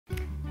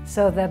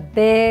So the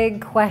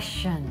big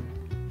question,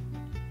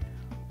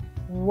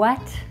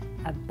 what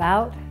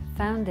about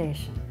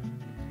foundation?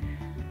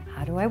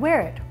 How do I wear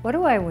it? What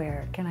do I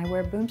wear? Can I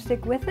wear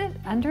Boomstick with it,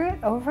 under it,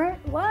 over it?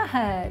 What?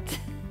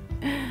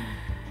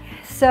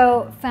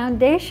 So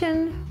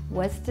foundation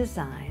was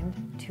designed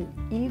to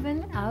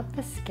even out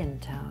the skin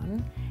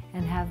tone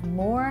and have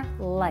more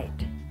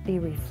light be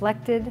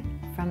reflected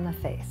from the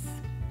face.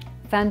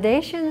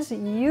 Foundations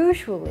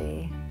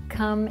usually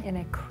come in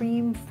a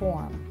cream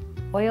form,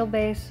 oil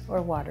base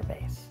or water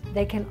base.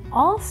 They can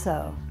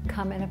also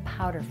come in a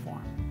powder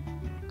form.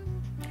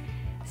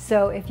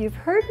 So if you've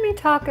heard me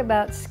talk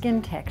about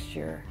skin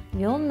texture,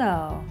 you'll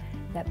know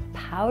that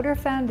powder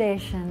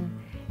foundation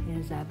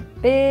is a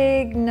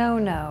big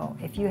no-no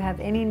if you have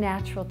any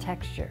natural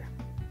texture.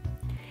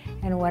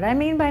 And what I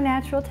mean by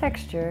natural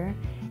texture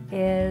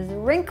is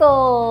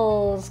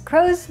wrinkles,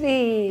 crow's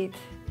feet,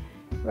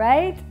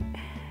 right?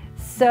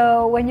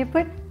 So when you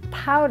put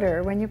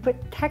powder, when you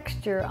put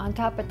texture on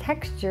top of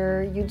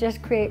texture, you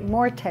just create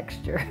more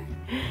texture.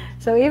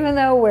 So even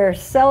though we're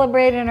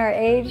celebrating our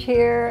age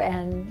here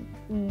and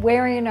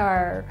wearing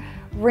our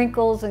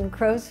wrinkles and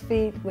crow's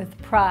feet with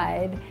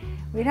pride,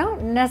 we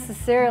don't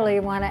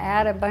necessarily want to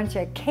add a bunch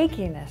of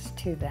cakiness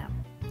to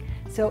them.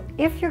 So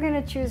if you're going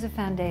to choose a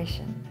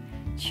foundation,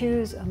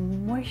 choose a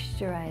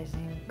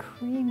moisturizing,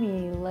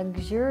 creamy,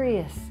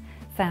 luxurious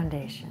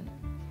foundation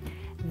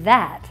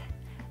that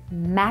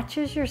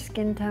matches your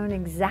skin tone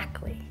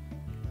exactly,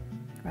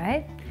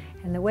 right?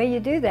 And the way you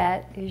do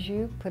that is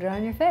you put it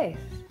on your face.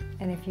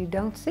 And if you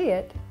don't see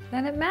it,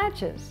 then it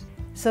matches.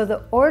 So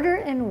the order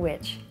in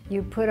which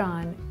you put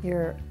on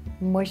your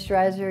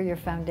moisturizer, your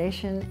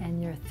foundation,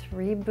 and your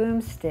 3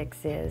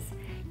 Boomsticks is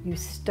you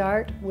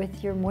start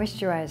with your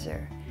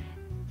moisturizer.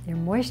 Your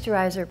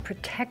moisturizer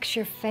protects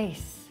your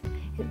face.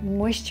 It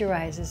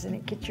moisturizes and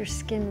it gets your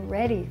skin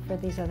ready for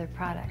these other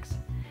products.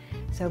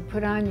 So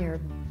put on your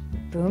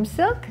Boom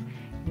Silk,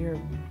 your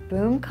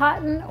Boom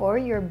Cotton, or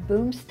your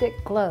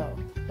Boomstick Glow.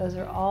 Those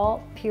are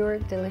all pure,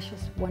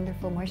 delicious,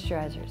 wonderful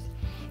moisturizers.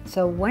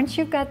 So once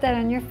you've got that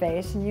on your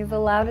face and you've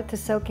allowed it to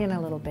soak in a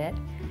little bit,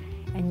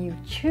 and you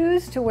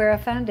choose to wear a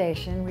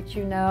foundation, which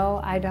you know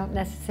I don't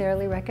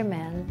necessarily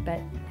recommend, but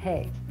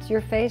hey, it's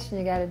your face and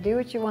you gotta do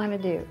what you wanna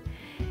do.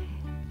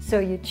 So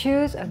you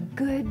choose a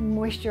good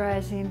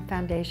moisturizing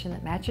foundation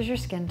that matches your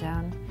skin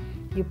tone,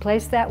 you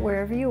place that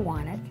wherever you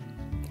want it,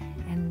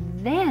 and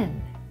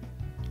then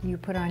you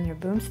put on your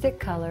Boomstick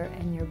Color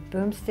and your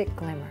Boomstick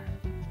Glimmer,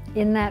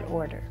 in that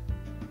order.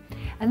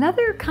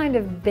 Another kind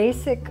of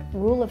basic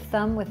rule of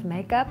thumb with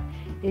makeup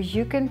is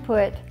you can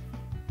put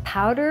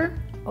powder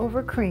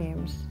over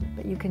creams,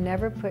 but you can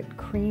never put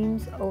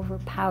creams over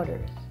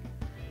powders.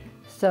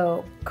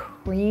 So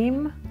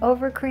cream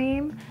over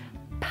cream,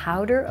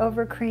 powder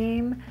over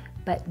cream,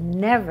 but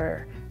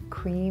never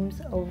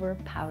creams over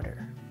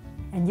powder.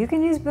 And you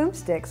can use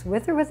Boomsticks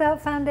with or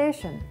without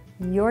foundation,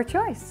 your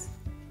choice.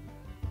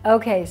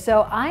 Okay,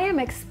 so I am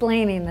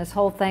explaining this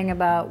whole thing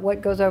about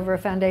what goes over a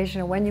foundation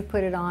and when you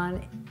put it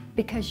on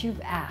because you've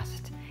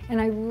asked,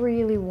 and I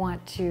really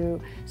want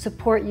to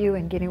support you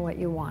in getting what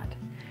you want.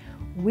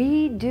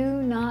 We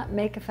do not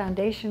make a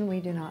foundation, we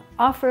do not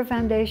offer a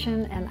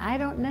foundation, and I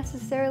don't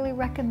necessarily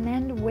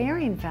recommend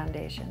wearing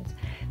foundations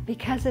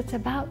because it's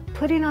about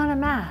putting on a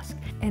mask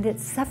and it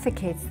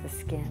suffocates the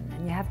skin,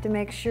 and you have to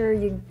make sure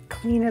you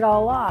clean it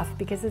all off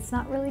because it's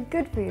not really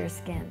good for your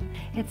skin.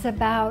 It's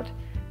about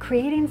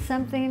creating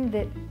something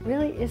that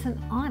really isn't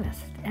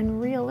honest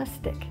and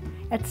realistic.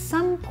 At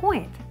some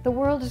point, the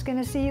world is going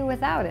to see you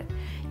without it.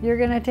 You're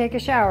going to take a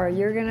shower,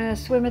 you're going to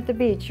swim at the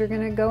beach, you're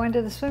going to go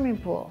into the swimming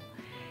pool.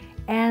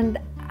 And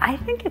I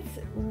think it's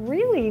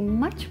really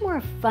much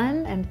more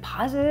fun and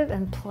positive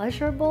and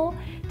pleasurable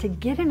to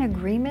get in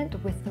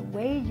agreement with the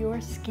way your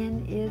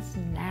skin is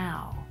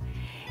now.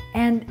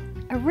 And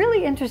a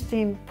really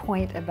interesting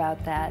point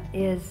about that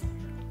is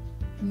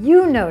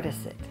you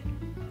notice it,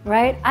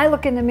 right? I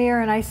look in the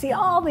mirror and I see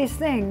all these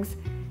things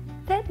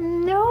that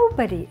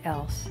nobody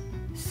else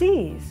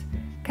sees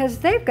because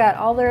they've got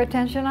all their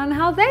attention on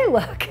how they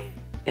look.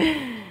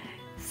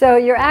 So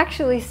you're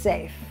actually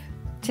safe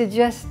to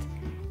just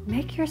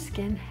make your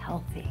skin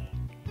healthy,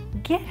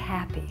 get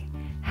happy,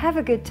 have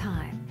a good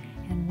time,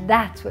 and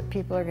that's what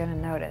people are going to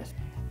notice.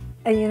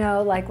 And you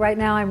know, like right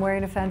now I'm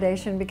wearing a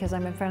foundation because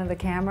I'm in front of the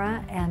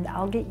camera, and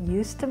I'll get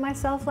used to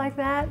myself like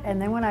that,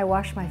 and then when I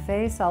wash my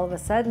face, all of a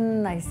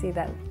sudden I see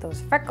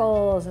those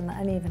freckles and the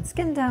uneven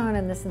skin tone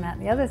and this and that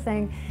and the other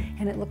thing,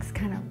 and it looks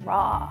kind of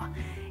raw.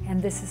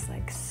 And this is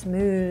like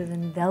smooth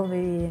and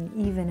velvety and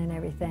even and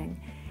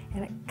everything.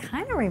 And it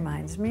kind of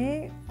reminds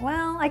me,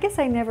 well, I guess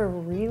I never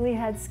really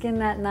had skin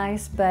that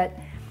nice, but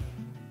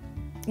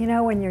you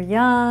know, when you're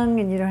young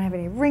and you don't have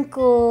any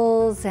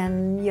wrinkles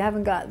and you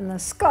haven't gotten the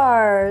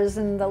scars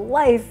and the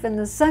life and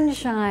the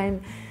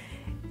sunshine,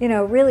 you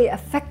know, really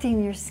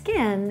affecting your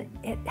skin,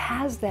 it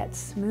has that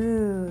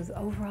smooth,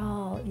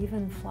 overall,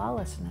 even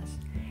flawlessness.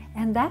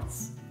 And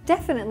that's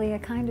definitely a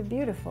kind of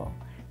beautiful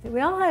that we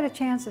all had a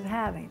chance of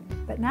having.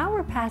 But now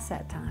we're past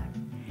that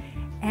time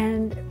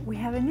and we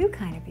have a new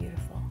kind of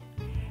beautiful.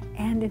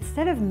 And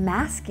instead of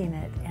masking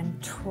it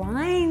and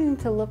trying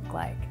to look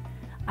like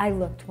I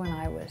looked when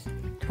I was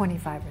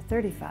 25 or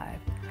 35,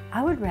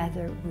 I would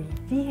rather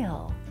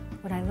reveal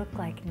what I look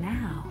like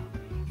now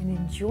and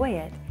enjoy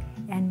it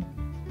and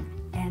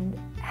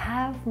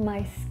have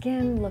my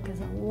skin look as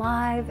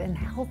alive and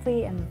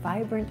healthy and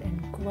vibrant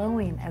and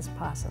glowing as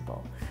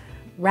possible,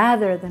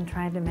 rather than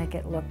trying to make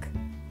it look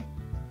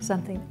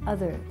something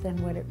other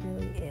than what it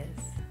really is.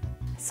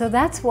 So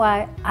that's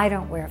why I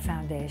don't wear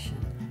foundation.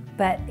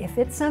 But if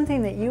it's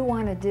something that you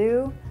want to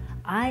do,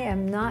 I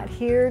am not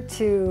here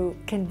to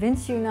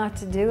convince you not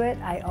to do it.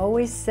 I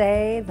always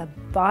say the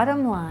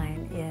bottom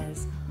line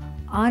is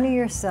honor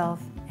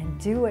yourself and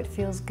do what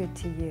feels good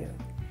to you.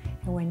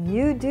 And when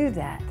you do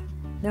that,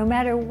 no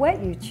matter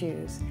what you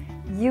choose,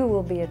 you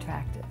will be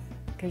attractive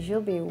because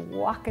you'll be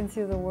walking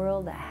through the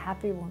world a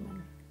happy woman.